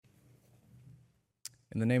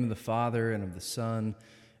In the name of the Father, and of the Son,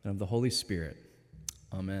 and of the Holy Spirit.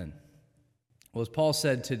 Amen. Well, as Paul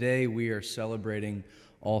said, today we are celebrating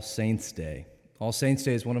All Saints' Day. All Saints'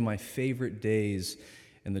 Day is one of my favorite days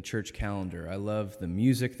in the church calendar. I love the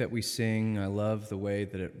music that we sing. I love the way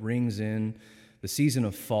that it rings in the season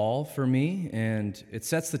of fall for me, and it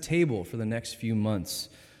sets the table for the next few months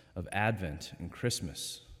of Advent and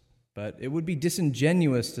Christmas. But it would be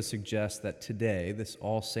disingenuous to suggest that today, this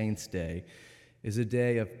All Saints' Day, is a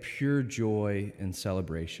day of pure joy and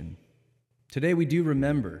celebration. Today we do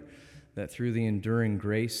remember that through the enduring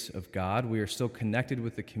grace of God, we are still connected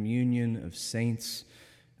with the communion of saints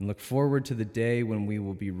and look forward to the day when we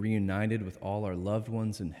will be reunited with all our loved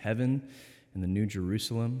ones in heaven in the New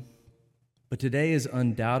Jerusalem. But today is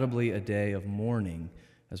undoubtedly a day of mourning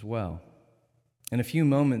as well. In a few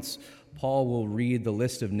moments, Paul will read the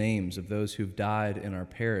list of names of those who've died in our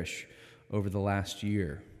parish over the last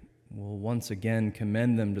year. We'll once again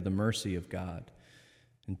commend them to the mercy of God.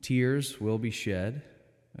 And tears will be shed,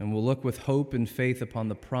 and we'll look with hope and faith upon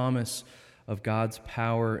the promise of God's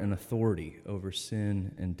power and authority over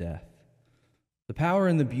sin and death. The power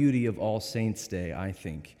and the beauty of All Saints' Day, I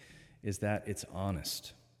think, is that it's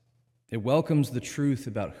honest. It welcomes the truth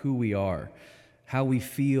about who we are, how we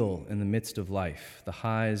feel in the midst of life, the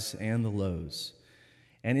highs and the lows.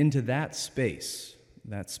 And into that space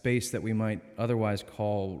that we might otherwise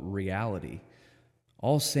call reality,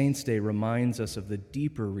 All Saints' Day reminds us of the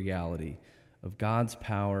deeper reality of God's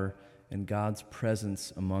power and God's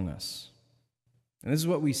presence among us. And this is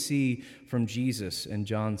what we see from Jesus in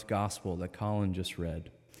John's Gospel that Colin just read.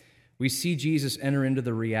 We see Jesus enter into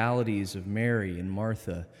the realities of Mary and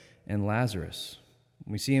Martha and Lazarus.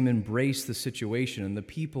 We see him embrace the situation and the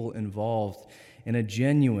people involved in a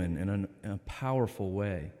genuine and a powerful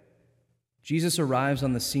way. Jesus arrives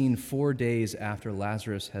on the scene 4 days after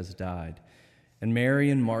Lazarus has died, and Mary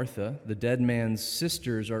and Martha, the dead man's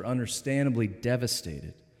sisters, are understandably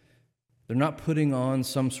devastated. They're not putting on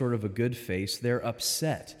some sort of a good face. They're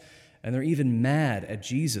upset, and they're even mad at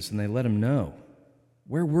Jesus, and they let him know.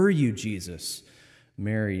 "Where were you, Jesus?"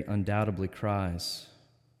 Mary undoubtedly cries.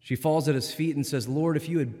 She falls at his feet and says, "Lord, if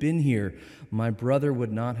you had been here, my brother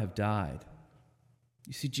would not have died."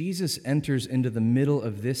 You see, Jesus enters into the middle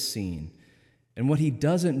of this scene, and what he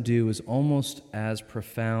doesn't do is almost as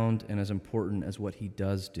profound and as important as what he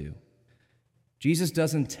does do. Jesus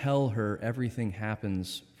doesn't tell her everything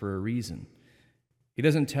happens for a reason. He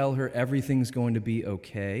doesn't tell her everything's going to be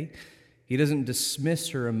okay. He doesn't dismiss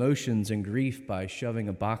her emotions and grief by shoving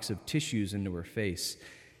a box of tissues into her face.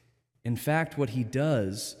 In fact, what he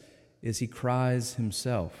does is he cries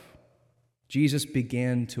himself. Jesus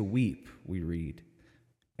began to weep, we read.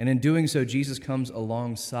 And in doing so, Jesus comes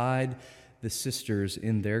alongside the sisters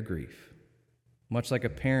in their grief. Much like a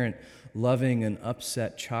parent loving an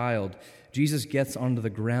upset child, Jesus gets onto the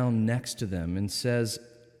ground next to them and says,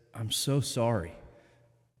 "I'm so sorry.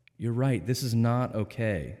 You're right, this is not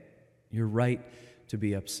okay. You're right to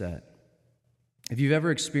be upset." If you've ever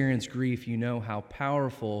experienced grief, you know how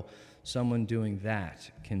powerful someone doing that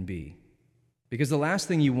can be. Because the last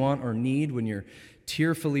thing you want or need when you're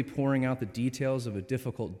tearfully pouring out the details of a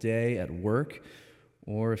difficult day at work,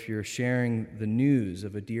 or if you're sharing the news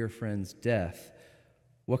of a dear friend's death,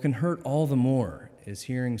 what can hurt all the more is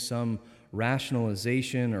hearing some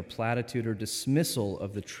rationalization or platitude or dismissal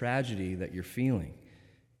of the tragedy that you're feeling.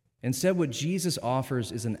 Instead, what Jesus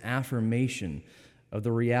offers is an affirmation of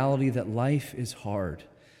the reality that life is hard,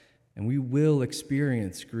 and we will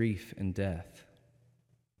experience grief and death.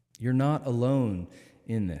 You're not alone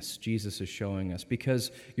in this, Jesus is showing us, because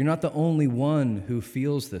you're not the only one who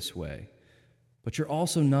feels this way. But you're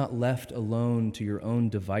also not left alone to your own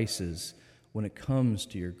devices when it comes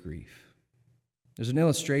to your grief. There's an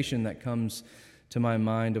illustration that comes to my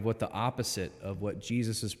mind of what the opposite of what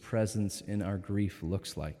Jesus' presence in our grief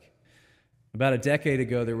looks like. About a decade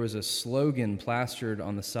ago, there was a slogan plastered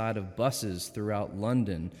on the side of buses throughout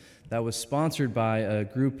London that was sponsored by a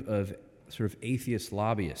group of sort of atheist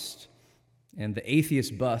lobbyists. And the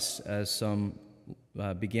atheist bus, as some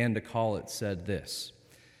began to call it, said this: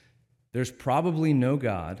 "There's probably no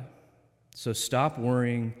God, so stop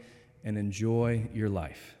worrying and enjoy your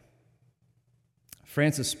life."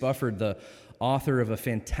 Francis Spufford, the author of a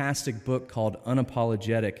fantastic book called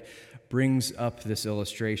Unapologetic, brings up this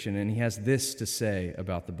illustration, and he has this to say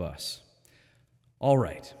about the bus. "All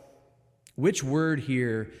right, which word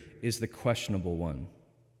here is the questionable one,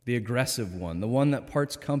 the aggressive one, the one that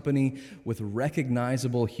parts company with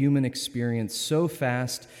recognizable human experience so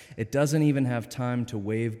fast it doesn't even have time to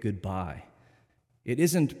wave goodbye? It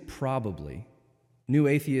isn't probably. New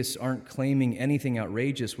atheists aren't claiming anything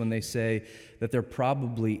outrageous when they say that there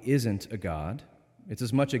probably isn't a God. It's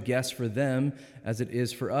as much a guess for them as it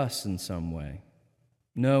is for us in some way.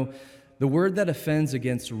 No, the word that offends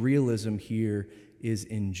against realism here is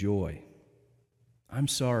enjoy. I'm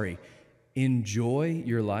sorry, enjoy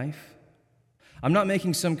your life? I'm not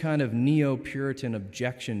making some kind of neo-Puritan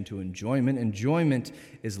objection to enjoyment. Enjoyment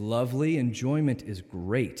is lovely. Enjoyment is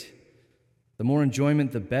great. The more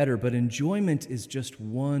enjoyment, the better, but enjoyment is just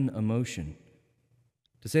one emotion.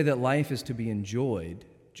 To say that life is to be enjoyed,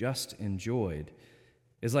 just enjoyed,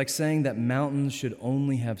 is like saying that mountains should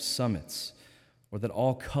only have summits, or that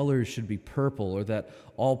all colors should be purple, or that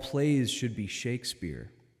all plays should be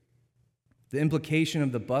Shakespeare. The implication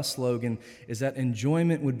of the bus slogan is that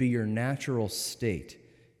enjoyment would be your natural state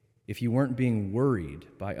if you weren't being worried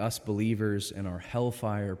by us believers and our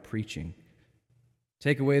hellfire preaching.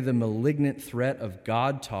 Take away the malignant threat of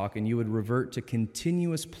God talk, and you would revert to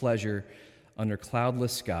continuous pleasure under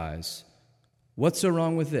cloudless skies. What's so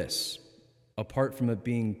wrong with this, apart from it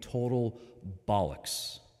being total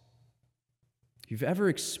bollocks? If you've ever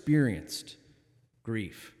experienced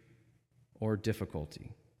grief or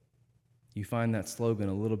difficulty, you find that slogan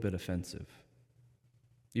a little bit offensive.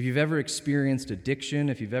 If you've ever experienced addiction,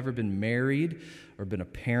 if you've ever been married or been a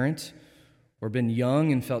parent, or been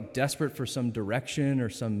young and felt desperate for some direction or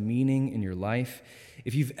some meaning in your life,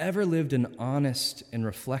 if you've ever lived an honest and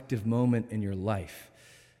reflective moment in your life,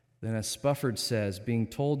 then as Spufford says, being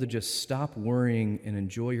told to just stop worrying and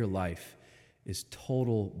enjoy your life is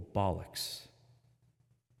total bollocks.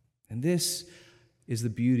 And this is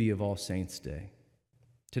the beauty of All Saints' Day.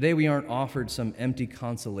 Today we aren't offered some empty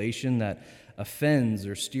consolation that offends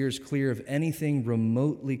or steers clear of anything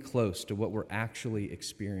remotely close to what we're actually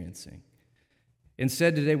experiencing.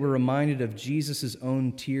 Instead, today we're reminded of Jesus'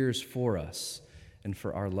 own tears for us and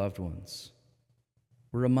for our loved ones.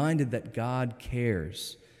 We're reminded that God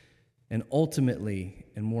cares, and ultimately,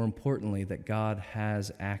 and more importantly, that God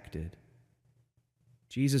has acted.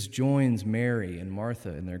 Jesus joins Mary and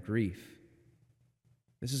Martha in their grief.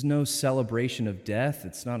 This is no celebration of death.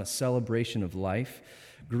 It's not a celebration of life.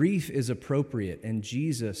 Grief is appropriate, and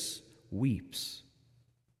Jesus weeps.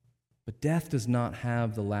 But death does not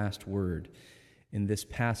have the last word in this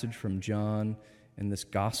passage from John, in this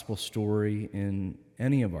gospel story, in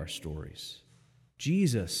any of our stories.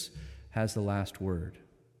 Jesus has the last word,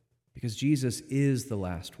 because Jesus is the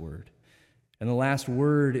last word. And the last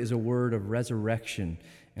word is a word of resurrection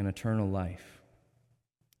and eternal life.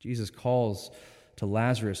 Jesus calls to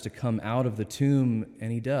Lazarus to come out of the tomb,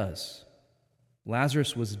 and he does.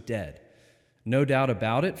 Lazarus was dead. No doubt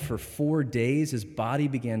about it, for 4 days his body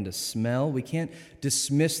began to smell. We can't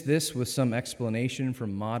dismiss this with some explanation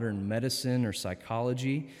from modern medicine or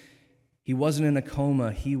psychology. He wasn't in a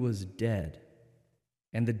coma, he was dead.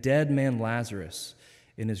 And the dead man Lazarus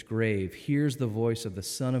in his grave hears the voice of the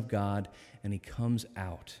Son of God, and he comes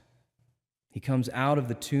out. He comes out of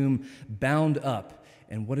the tomb bound up,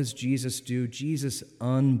 and what does Jesus do? Jesus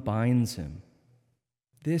unbinds him.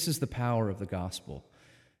 This is the power of the gospel.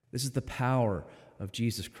 This is the power of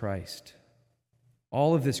Jesus Christ.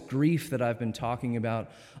 All of this grief that I've been talking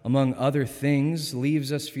about, among other things,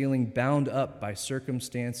 leaves us feeling bound up by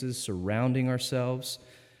circumstances surrounding ourselves,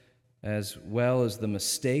 as well as the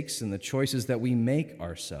mistakes and the choices that we make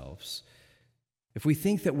ourselves. If we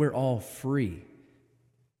think that we're all free,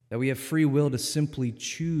 that we have free will to simply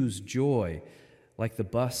choose joy, like the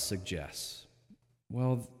bus suggests,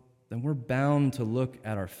 well, then we're bound to look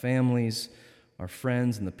at our families, our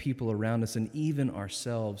friends, and the people around us, and even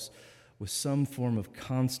ourselves with some form of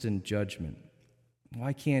constant judgment.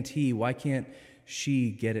 Why can't he? Why can't she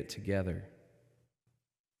get it together?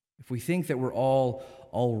 If we think that we're all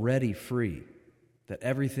already free, that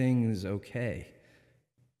everything is okay,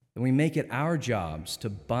 then we make it our jobs to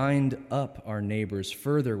bind up our neighbors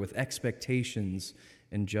further with expectations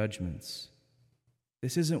and judgments.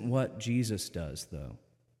 This isn't what Jesus does, though.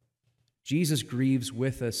 Jesus grieves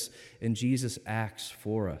with us, and Jesus acts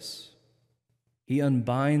for us. He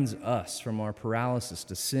unbinds us from our paralysis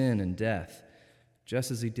to sin and death,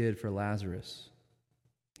 just as he did for Lazarus.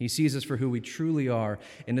 He sees us for who we truly are,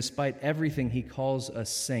 and despite everything, he calls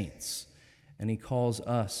us saints, and he calls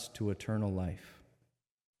us to eternal life.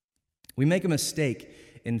 We make a mistake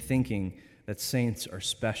in thinking that saints are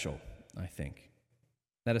special, I think.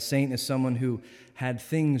 That a saint is someone who had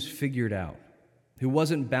things figured out, who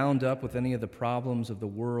wasn't bound up with any of the problems of the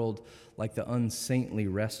world like the unsaintly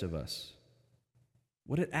rest of us.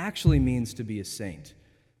 What it actually means to be a saint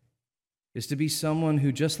is to be someone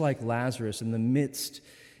who, just like Lazarus, in the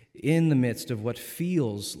midst of what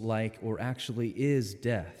feels like or actually is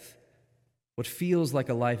death, what feels like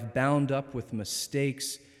a life bound up with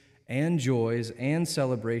mistakes and joys and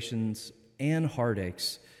celebrations and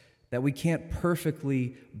heartaches that we can't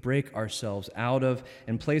perfectly break ourselves out of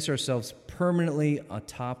and place ourselves permanently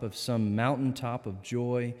atop of some mountaintop of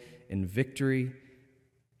joy and victory.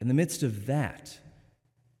 In the midst of that,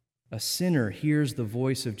 a sinner hears the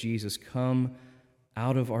voice of Jesus come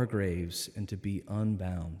out of our graves and to be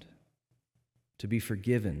unbound, to be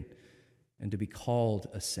forgiven, and to be called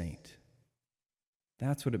a saint.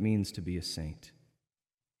 That's what it means to be a saint.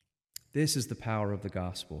 This is the power of the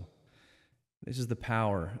gospel. This is the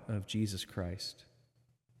power of Jesus Christ.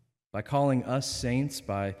 By calling us saints,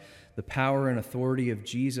 by the power and authority of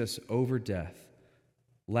Jesus over death,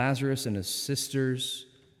 Lazarus and his sisters,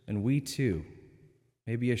 and we too,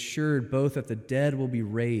 may be assured both that the dead will be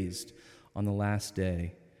raised on the last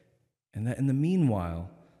day, and that in the meanwhile,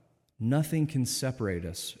 nothing can separate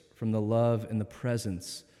us from the love and the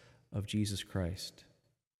presence of Jesus Christ.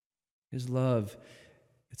 His love,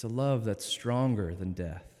 it's a love that's stronger than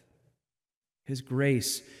death. His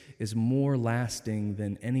grace is more lasting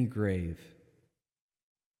than any grave.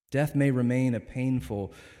 Death may remain a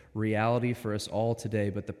painful reality for us all today,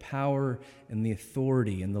 but the power and the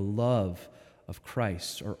authority and the love of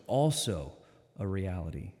Christ are also a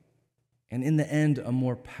reality, and in the end, a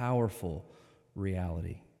more powerful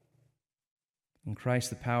reality. In Christ,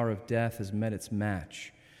 the power of death has met its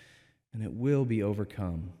match, and it will be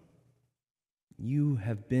overcome. You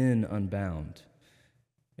have been unbound,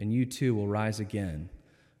 and you too will rise again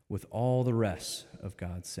with all the rest of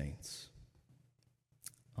God's saints.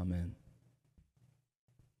 Amen.